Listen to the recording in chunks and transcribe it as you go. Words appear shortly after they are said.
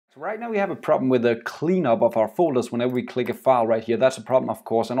So right now we have a problem with the cleanup of our folders whenever we click a file right here. That's a problem, of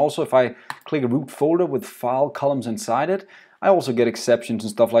course. And also if I click a root folder with file columns inside it, I also get exceptions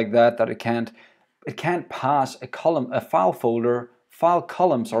and stuff like that, that it can't pass a file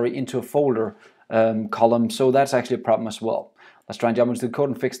column, into a folder column. So that's actually a problem as well. Let's try and jump into the code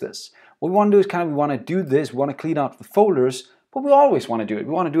and fix this. What we want to do is we want to do this. We want to clean out the folders, but we always want to do it.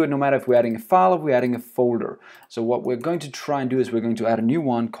 We want to do it no matter if we're adding a file or if we're adding a folder. So what we're going to try and do is we're going to add a new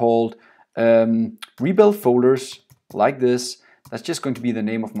one called rebuildFolders, like this. That's just going to be the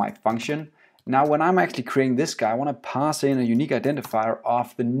name of my function. Now when I'm actually creating this guy, I want to pass in a unique identifier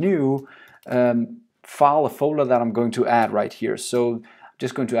of the new file or folder that I'm going to add right here. So I'm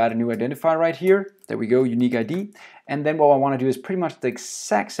just going to add a new identifier right here. There we go, unique ID. And then what I want to do is pretty much the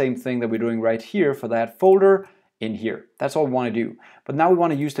exact same thing that we're doing right here for that folder in here. That's all we want to do. But now we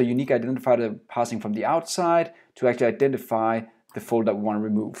want to use the unique identifier passing from the outside to actually identify the folder that we want to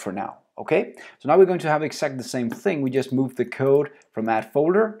remove for now. Okay, so now we're going to have exactly the same thing. We just moved the code from add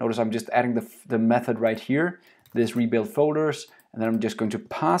folder. Notice I'm just adding the method right here, this rebuildFolders, and then I'm just going to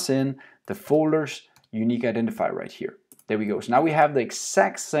pass in the folder's unique identifier right here. There we go. So now we have the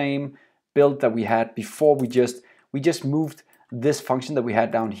exact same build that we had before. We just moved this function that we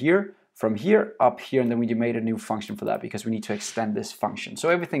had down here from here up here, and then we made a new function for that because we need to extend this function. So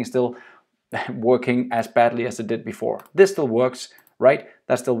everything is still working as badly as it did before. This still works, right?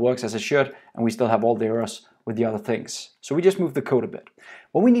 That still works as it should, and we still have all the errors with the other things. So we just moved the code a bit.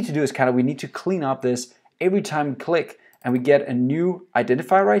 What we need to do is we need to clean up this every time we click and we get a new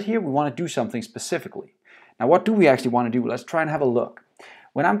identifier right here. We want to do something specifically. Now what do we actually want to do? Let's try and have a look.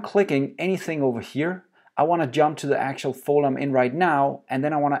 When I'm clicking anything over here, I want to jump to the actual folder I'm in right now, and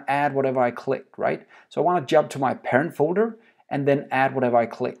then I want to add whatever I clicked, right? So I want to jump to my parent folder and then add whatever I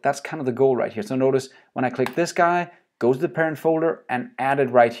clicked. That's kind of the goal right here. So notice when I click this guy, go to the parent folder and add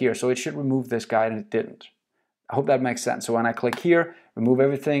it right here. So it should remove this guy, and it didn't. I hope that makes sense. So when I click here, remove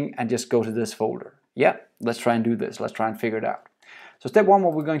everything and just go to this folder. Yeah, let's try and do this. Let's try and figure it out. So step one,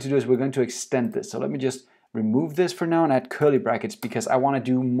 what we're going to do is we're going to extend this. So let me just remove this for now and add curly brackets because I want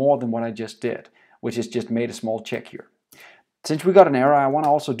to do more than what I just did, which is just made a small check here. Since we got an error, I want to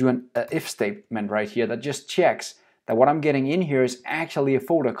also do an if statement right here that just checks that what I'm getting in here is actually a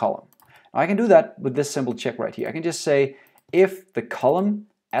folder column. Now I can do that with this simple check right here. I can just say if the column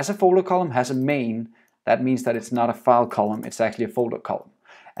as a folder column has a main, that means that it's not a file column, it's actually a folder column.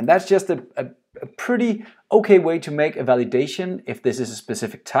 And that's just a pretty okay way to make a validation if this is a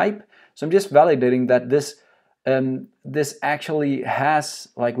specific type. So I'm just validating that this actually has,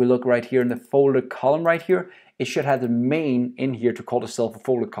 like we look right here in the folder column right here, it should have the main in here to call itself a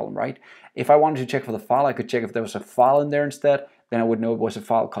folder column, right? If I wanted to check for the file, I could check if there was a file in there instead, then I would know it was a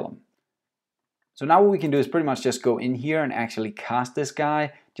file column. So now what we can do is pretty much just go in here and actually cast this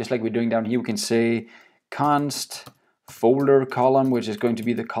guy, just like we're doing down here. We can say const folder column, which is going to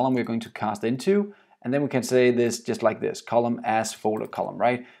be the column we're going to cast into. And then we can say this just like this, column as folder column,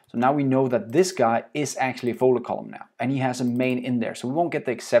 right? So now we know that this guy is actually a folder column now, and he has a main in there. So we won't get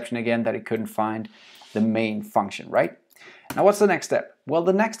the exception again that it couldn't find the main function, right? Now what's the next step? Well,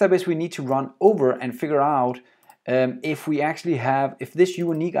 the next step is we need to run over and figure out if this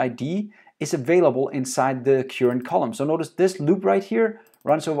unique ID is available inside the current column. So notice this loop right here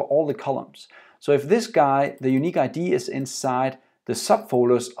runs over all the columns. So if this guy, the unique ID, is inside the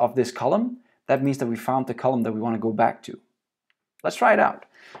subfolders of this column, that means that we found the column that we want to go back to. Let's try it out.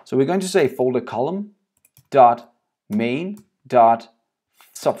 So we're going to say folder column dot main dot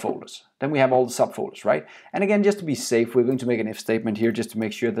subfolders. Then we have all the subfolders, right? And again, just to be safe, we're going to make an if statement here just to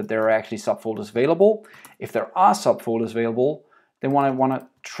make sure that there are actually subfolders available. If there are subfolders available, then I want to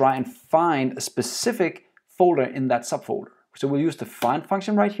try and find a specific folder in that subfolder. So we'll use the find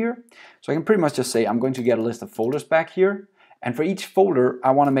function right here. So I can pretty much just say I'm going to get a list of folders back here. And for each folder,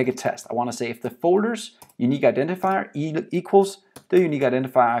 I want to make a test. I want to say if the folder's unique identifier equals the unique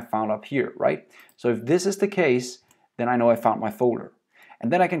identifier I found up here, right? So if this is the case, then I know I found my folder.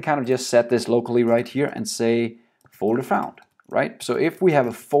 And then I can kind of just set this locally right here and say folder found, right? So if we have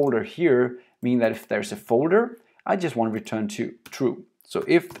a folder here, meaning that if there's a folder, I just want to return true. So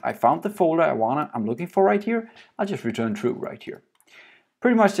if I found the folder I'm looking for right here, I'll just return true right here.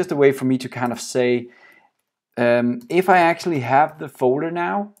 Pretty much just a way for me to kind of say, if I actually have the folder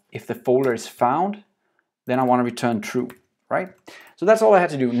now, if the folder is found, then I want to return true, right? So that's all I had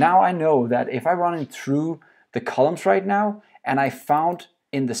to do. Now I know that if I run through the columns right now, and I found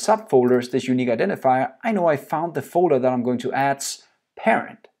in the subfolders this unique identifier, I know I found the folder that I'm going to add's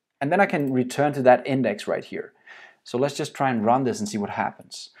parent. And then I can return to that index right here. So let's just try and run this and see what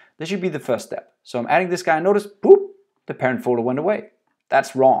happens. This should be the first step. So I'm adding this guy, and notice, boop, the parent folder went away.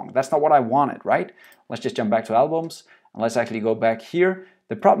 That's wrong. That's not what I wanted, right? Let's just jump back to albums and let's actually go back here.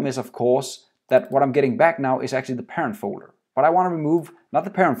 The problem is, of course, that what I'm getting back now is actually the parent folder. But I want to remove not the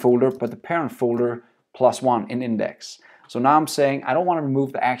parent folder, but the parent folder +1 in index. So now I'm saying I don't want to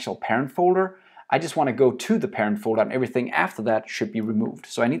remove the actual parent folder. I just want to go to the parent folder and everything after that should be removed.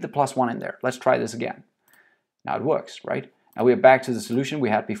 So I need the +1 in there. Let's try this again. Now it works, right? Now we're back to the solution we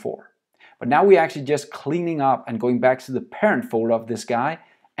had before. But now we're actually just cleaning up and going back to the parent folder of this guy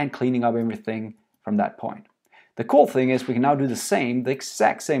and cleaning up everything from that point. The cool thing is we can now do the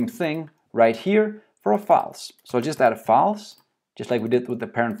exact same thing right here for our files. So I'll just add a files, just like we did with the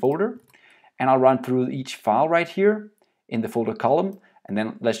parent folder. And I'll run through each file right here in the folder column. And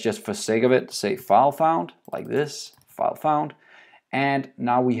then let's just, for sake of it, say file found, like this, file found. And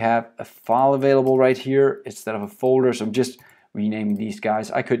now we have a file available right here instead of a folder. So I'm just renaming these guys.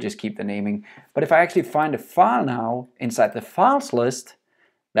 I could just keep the naming. But if I actually find a file now inside the files list,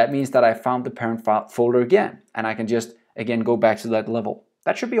 that means that I found the parent folder again. And I can just, again, go back to that level.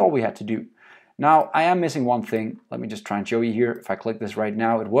 That should be all we had to do. Now, I am missing one thing. Let me just try and show you here. If I click this right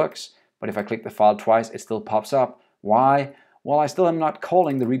now, it works. But if I click the file twice, it still pops up. Why? Well, I still am not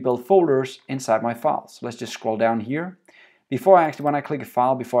calling the rebuild folders inside my files. So let's just scroll down here. When I click a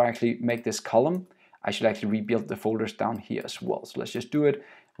file, before I actually make this column, I should actually rebuild the folders down here as well. So let's just do it.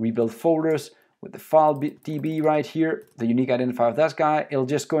 Rebuild folders with the file DB right here, the unique identifier of that guy. It'll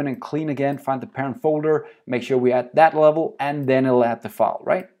just go in and clean again, find the parent folder, make sure we add that level, and then it'll add the file,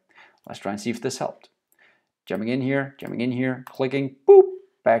 right? Let's try and see if this helped. Jumping in here, clicking, boop,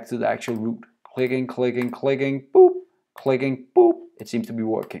 back to the actual root. Clicking, boop, clicking, boop. It seems to be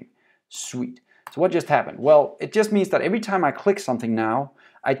working. Sweet. So what just happened? Well, it just means that every time I click something now,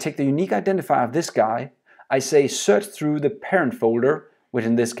 I take the unique identifier of this guy, I say search through the parent folder, which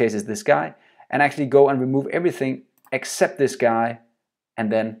in this case is this guy, and actually go and remove everything except this guy,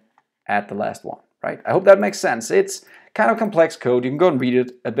 and then add the last one, right? I hope that makes sense. It's kind of complex code. You can go and read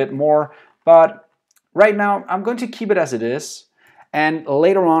it a bit more, but right now I'm going to keep it as it is. And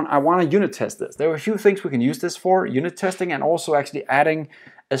later on, I want to unit test this. There are a few things we can use this for, unit testing, and also actually adding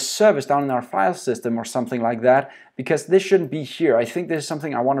a service down in our file system or something like that, because this shouldn't be here. I think this is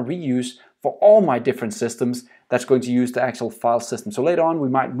something I want to reuse for all my different systems that's going to use the actual file system. So later on, we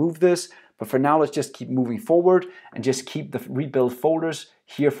might move this, but for now, let's just keep moving forward and just keep the rebuild folders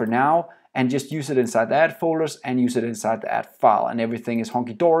here for now, and just use it inside the add folders and use it inside the add file, and everything is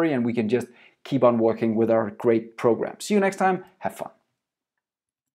honky-dory, and we can just keep on working with our great program. See you next time. Have fun.